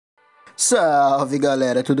Salve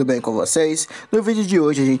galera, tudo bem com vocês? No vídeo de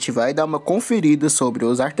hoje a gente vai dar uma conferida sobre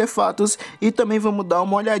os artefatos e também vamos dar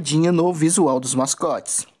uma olhadinha no visual dos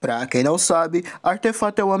mascotes. Pra quem não sabe,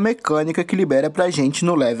 artefato é uma mecânica que libera pra gente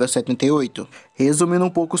no level 78. Resumindo um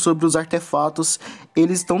pouco sobre os artefatos,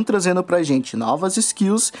 eles estão trazendo pra gente novas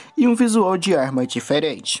skills e um visual de arma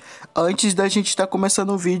diferente. Antes da gente estar começando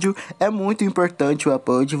o vídeo, é muito importante o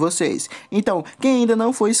apoio de vocês. Então, quem ainda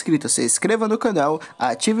não for inscrito, se inscreva no canal,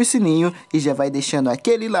 ative o sininho e já vai deixando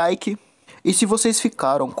aquele like. E se vocês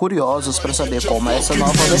ficaram curiosos para saber como é essa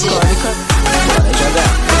nova mecânica, bora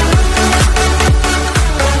jogar!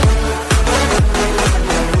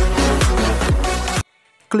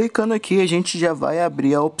 Clicando aqui, a gente já vai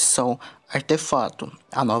abrir a opção Artefato,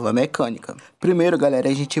 a nova mecânica. Primeiro, galera,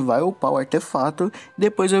 a gente vai upar o artefato,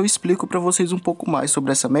 depois eu explico para vocês um pouco mais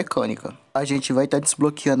sobre essa mecânica. A gente vai estar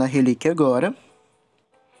desbloqueando a relíquia agora.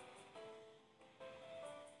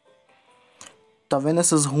 Tá vendo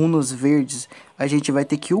essas runas verdes? A gente vai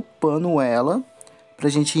ter que ir upando ela pra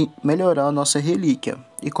gente melhorar a nossa relíquia.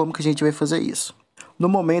 E como que a gente vai fazer isso? No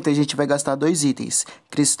momento a gente vai gastar 2 itens,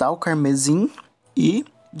 cristal carmesim e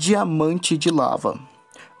diamante de lava.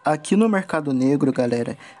 Aqui no mercado negro,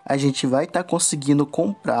 galera, a gente vai estar conseguindo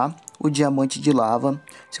comprar o diamante de lava.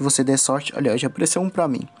 Se você der sorte, olha, já apareceu um pra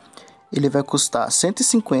mim. Ele vai custar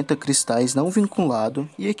 150 cristais não vinculado.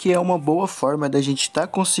 E aqui é uma boa forma da gente estar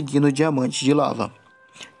conseguindo o diamante de lava.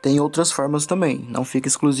 Tem outras formas também, não fica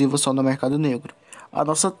exclusivo só no mercado negro. A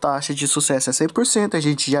nossa taxa de sucesso é 100%, a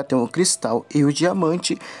gente já tem o cristal e o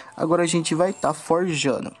diamante. Agora a gente vai estar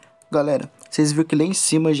forjando. Galera, vocês viram que lá em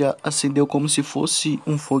cima já acendeu como se fosse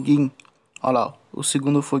um foguinho? Olha lá, o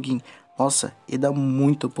segundo foguinho. Nossa, e dá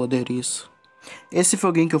muito poder isso. Esse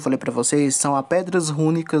foguinho que eu falei pra vocês são as pedras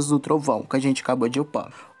rúnicas do trovão, que a gente acabou de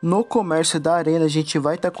upar. No comércio da arena a gente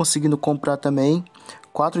vai estar conseguindo comprar também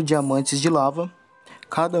 4 diamantes de lava.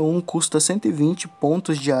 Cada um custa 120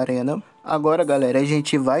 pontos de arena. Agora, galera, a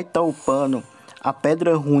gente vai estar upando a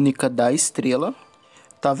pedra rúnica da estrela.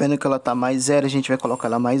 Tá vendo que ela tá mais 0, a gente vai colocar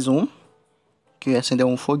lá mais 1. Que acendeu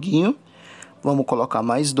um foguinho. Vamos colocar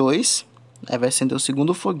mais 2. Aí vai acender o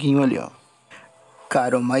segundo foguinho ali, ó.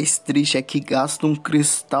 Cara, o mais triste é que gasta um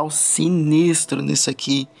cristal sinistro nisso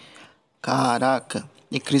aqui. Caraca.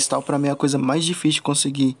 E cristal pra mim é a coisa mais difícil de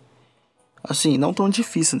conseguir. Assim, não tão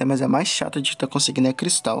difícil, né? Mas é mais chato de estar conseguindo é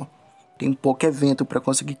cristal. Tem pouco evento pra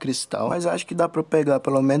conseguir cristal. Mas acho que dá pra pegar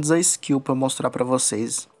pelo menos a skill pra mostrar pra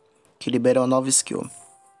vocês. Que libera uma nova skill.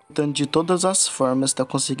 Então, de todas as formas, tá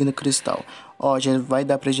conseguindo cristal. Ó, já vai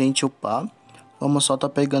dar pra gente upar. Vamos só tá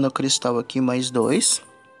pegando o cristal aqui, mais 2.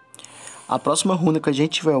 A próxima runa que a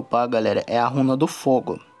gente vai upar, galera, é a runa do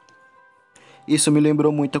fogo. Isso me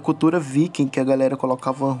lembrou muito a cultura viking, que a galera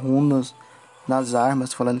colocava runas nas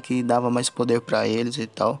armas, falando que dava mais poder pra eles e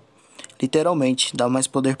tal. Literalmente, dá mais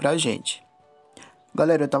poder pra gente.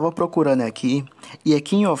 Galera, eu tava procurando aqui, e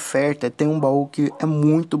aqui em oferta tem um baú que é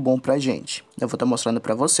muito bom pra gente. Eu vou estar mostrando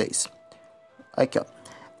pra vocês. Aqui, ó.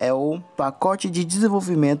 É o pacote de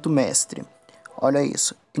desenvolvimento mestre. Olha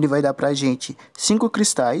isso. Ele vai dar pra gente 5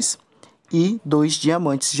 cristais e 2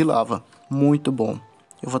 diamantes de lava. Muito bom.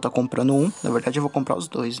 Eu vou estar comprando um. Na verdade, eu vou comprar os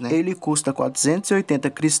 2, né? Ele custa 480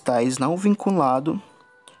 cristais não vinculado.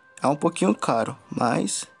 É um pouquinho caro,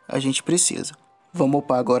 mas a gente precisa. Vamos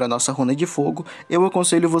upar agora a nossa runa de fogo. Eu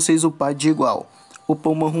aconselho vocês upar de igual. Upa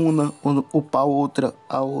uma runa, upar a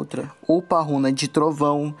outra. Upa a runa de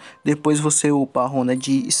trovão. Depois você upa a runa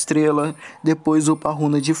de estrela. Depois upa a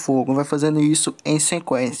runa de fogo. Vai fazendo isso em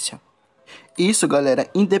sequência. Isso, galera,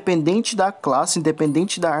 independente da classe,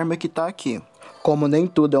 independente da arma que tá aqui. Como nem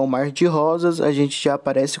tudo é um mar de rosas, a gente já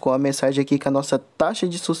aparece com a mensagem aqui que a nossa taxa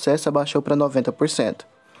de sucesso abaixou para 90%.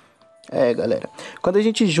 É, galera, quando a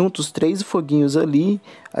gente junta os 3 foguinhos ali,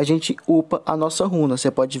 a gente upa a nossa runa.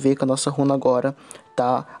 Você pode ver que a nossa runa agora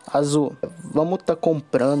tá azul. Vamos tá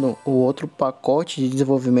comprando o outro pacote de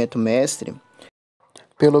desenvolvimento mestre.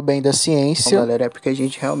 Pelo bem da ciência, bom, galera, é porque a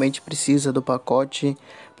gente realmente precisa do pacote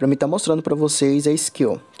para mim tá mostrando para vocês a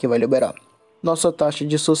skill que vai liberar. Nossa taxa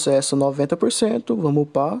de sucesso 90%, vamos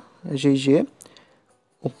upar, é GG.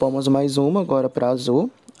 Upamos mais uma agora para azul,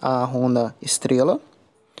 a runa estrela.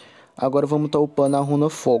 Agora vamos estar upando a runa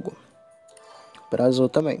fogo para azul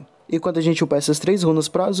também. E quando a gente upar essas 3 runas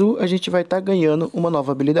para azul, a gente vai estar ganhando uma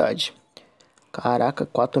nova habilidade. Caraca,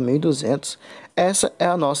 4.200. Essa é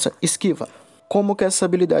a nossa esquiva. Como que essa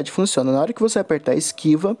habilidade funciona? Na hora que você apertar a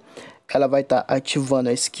esquiva, ela vai estar ativando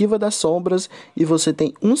a esquiva das sombras e você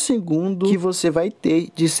tem 1 segundo que você vai ter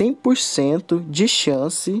de 100% de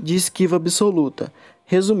chance de esquiva absoluta.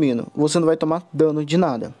 Resumindo, você não vai tomar dano de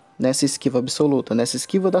nada. nessa esquiva absoluta, nessa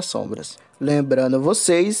esquiva das sombras. Lembrando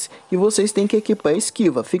vocês que vocês têm que equipar a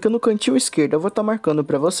esquiva. Fica no cantinho esquerdo, eu vou estar marcando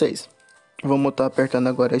para vocês. Vamos estar apertando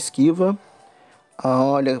agora a esquiva.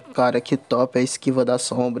 Olha, cara, que top a esquiva das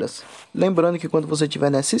sombras. Lembrando que quando você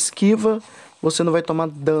estiver nessa esquiva, você não vai tomar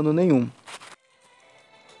dano nenhum.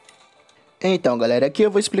 Então, galera, aqui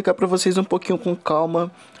eu vou explicar para vocês um pouquinho com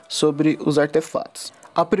calma sobre os artefatos.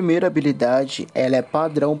 A primeira habilidade, ela é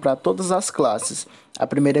padrão para todas as classes. A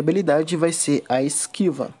primeira habilidade vai ser a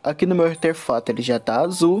esquiva. Aqui no meu artefato ele já tá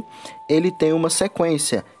azul, ele tem uma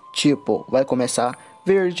sequência, tipo, vai começar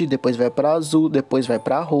verde, depois vai para azul, depois vai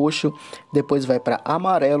para roxo, depois vai para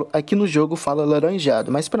amarelo. Aqui no jogo fala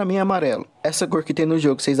laranjado, mas para mim é amarelo. Essa cor que tem no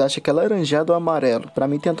jogo, vocês acham que é laranjado ou amarelo? Para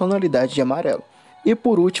mim tem a tonalidade de amarelo. E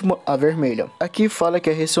por último, a vermelha. Aqui fala que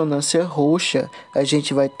a ressonância roxa a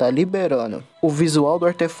gente vai estar liberando o visual do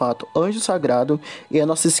artefato Anjo Sagrado e a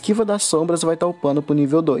nossa esquiva das sombras vai estar upando para o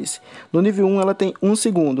nível 2. No nível 1 ela tem 1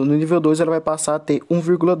 segundo, no nível 2 ela vai passar a ter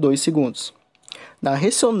 1,2 segundos. Na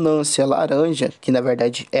ressonância laranja, que na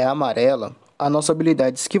verdade é amarela, a nossa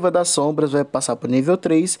habilidade esquiva das sombras vai passar para o nível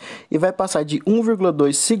 3 e vai passar de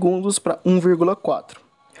 1,2 segundos para 1,4.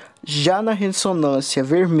 Já na ressonância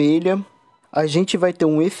vermelha, a gente vai ter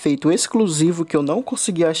um efeito exclusivo que eu não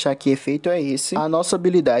consegui achar que efeito é esse. A nossa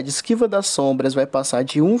habilidade esquiva das sombras vai passar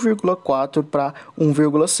de 1,4 para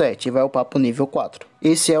 1,7 e vai upar para o nível 4.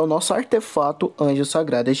 Esse é o nosso artefato Anjo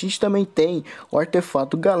Sagrado. A gente também tem o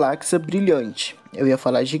artefato Galáxia Brilhante. Eu ia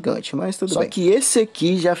falar gigante, mas tudo bem. Só que esse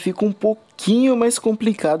aqui já fica um pouquinho mais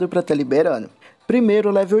complicado para estar liberando.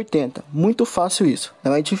 Primeiro, level 80. Muito fácil isso,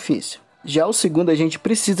 não é difícil. Já o segundo, a gente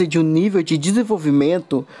precisa de um nível de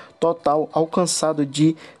desenvolvimento total alcançado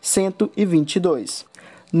de 122.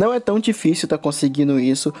 Não é tão difícil estar conseguindo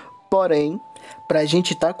isso, porém, para a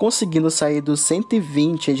gente estar conseguindo sair dos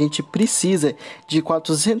 120, a gente precisa de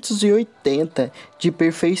 480 de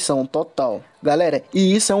perfeição total. Galera,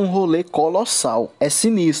 e isso é um rolê colossal, é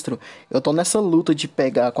sinistro. Eu tô nessa luta de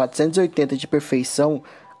pegar 480 de perfeição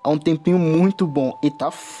há um tempinho muito bom e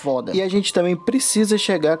tá foda. E a gente também precisa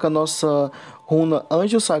chegar com a nossa runa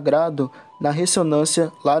Anjo Sagrado na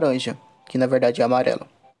ressonância laranja, que na verdade é amarela.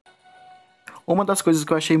 Uma das coisas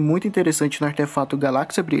que eu achei muito interessante no artefato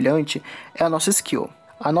Galáxia Brilhante é a nossa skill.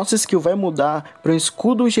 A nossa skill vai mudar para um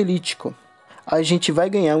escudo gelítico. A gente vai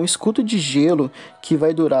ganhar um escudo de gelo que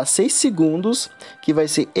vai durar 6 segundos, que vai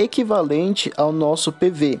ser equivalente ao nosso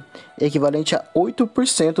PV, equivalente a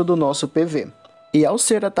 8% do nosso PV. E ao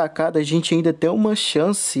ser atacado, a gente ainda tem uma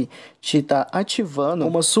chance de estar ativando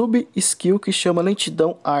uma sub-skill que chama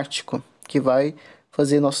Lentidão Ártico, que vai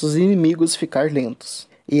fazer nossos inimigos ficar lentos.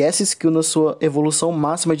 E essa skill, na sua evolução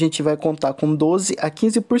máxima, a gente vai contar com 12 a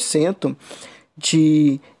 15%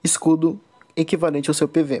 de escudo equivalente ao seu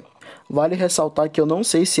PV. Vale ressaltar que eu não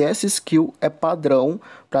sei se essa skill é padrão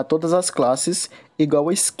para todas as classes, igual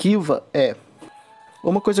a esquiva é.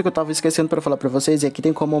 Uma coisa que eu estava esquecendo para falar para vocês é que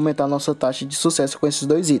tem como aumentar a nossa taxa de sucesso com esses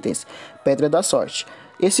dois itens. Pedra da sorte.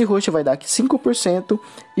 Esse roxo vai dar 5%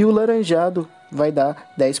 e o laranjado vai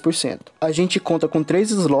dar 10%. A gente conta com 3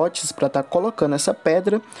 slots para estar colocando essa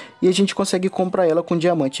pedra e a gente consegue comprar ela com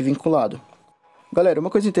diamante vinculado. Galera, uma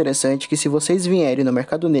coisa interessante é que se vocês vierem no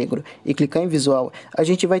Mercado Negro e clicar em visual, a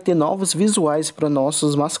gente vai ter novos visuais para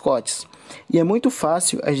nossos mascotes. E é muito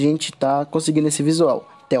fácil a gente estar conseguindo esse visual,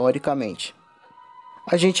 teoricamente.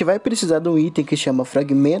 A gente vai precisar de um item que chama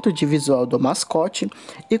fragmento de visual do mascote.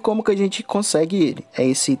 E como que a gente consegue ele? É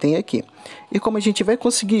esse item aqui. E como a gente vai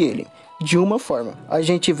conseguir ele? De uma forma. A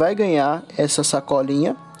gente vai ganhar essa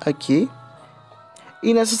sacolinha aqui.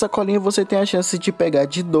 E nessa sacolinha você tem a chance de pegar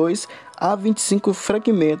de 2 a 25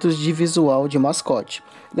 fragmentos de visual de mascote.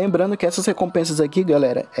 Lembrando que essas recompensas aqui,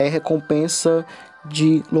 galera, é recompensa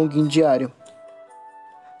de login diário.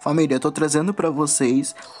 Família, eu tô trazendo para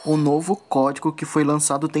vocês um novo código que foi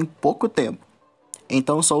lançado tem pouco tempo.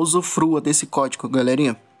 Então só usufrua desse código,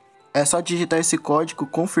 galerinha. É só digitar esse código,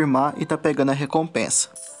 confirmar e tá pegando a recompensa.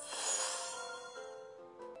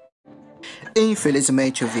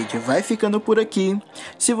 Infelizmente o vídeo vai ficando por aqui.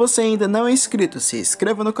 Se você ainda não é inscrito, se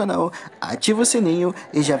inscreva no canal, ativa o sininho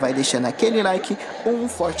e já vai deixando aquele like. Um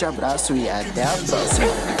forte abraço e até a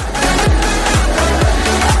próxima.